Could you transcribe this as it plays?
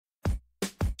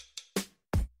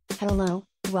Hello,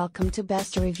 welcome to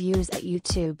Best Reviews at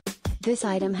YouTube. This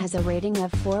item has a rating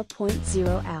of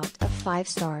 4.0 out of 5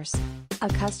 stars. A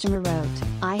customer wrote,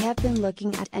 "I have been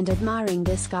looking at and admiring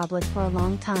this goblet for a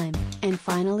long time, and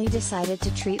finally decided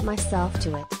to treat myself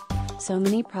to it. So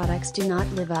many products do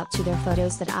not live up to their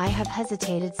photos that I have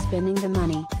hesitated spending the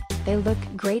money. They look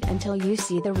great until you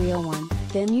see the real one,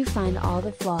 then you find all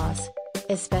the flaws.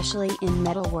 Especially in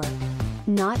metalwork.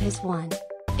 Not his one.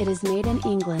 It is made in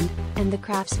England, and the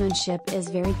craftsmanship is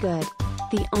very good.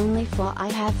 The only flaw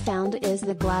I have found is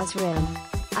the glass rim.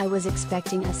 I was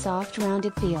expecting a soft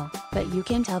rounded feel, but you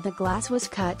can tell the glass was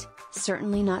cut,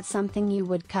 certainly not something you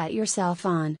would cut yourself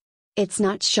on. It's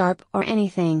not sharp or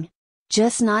anything.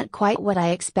 Just not quite what I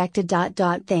expected.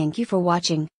 Thank you for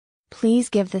watching. Please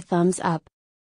give the thumbs up,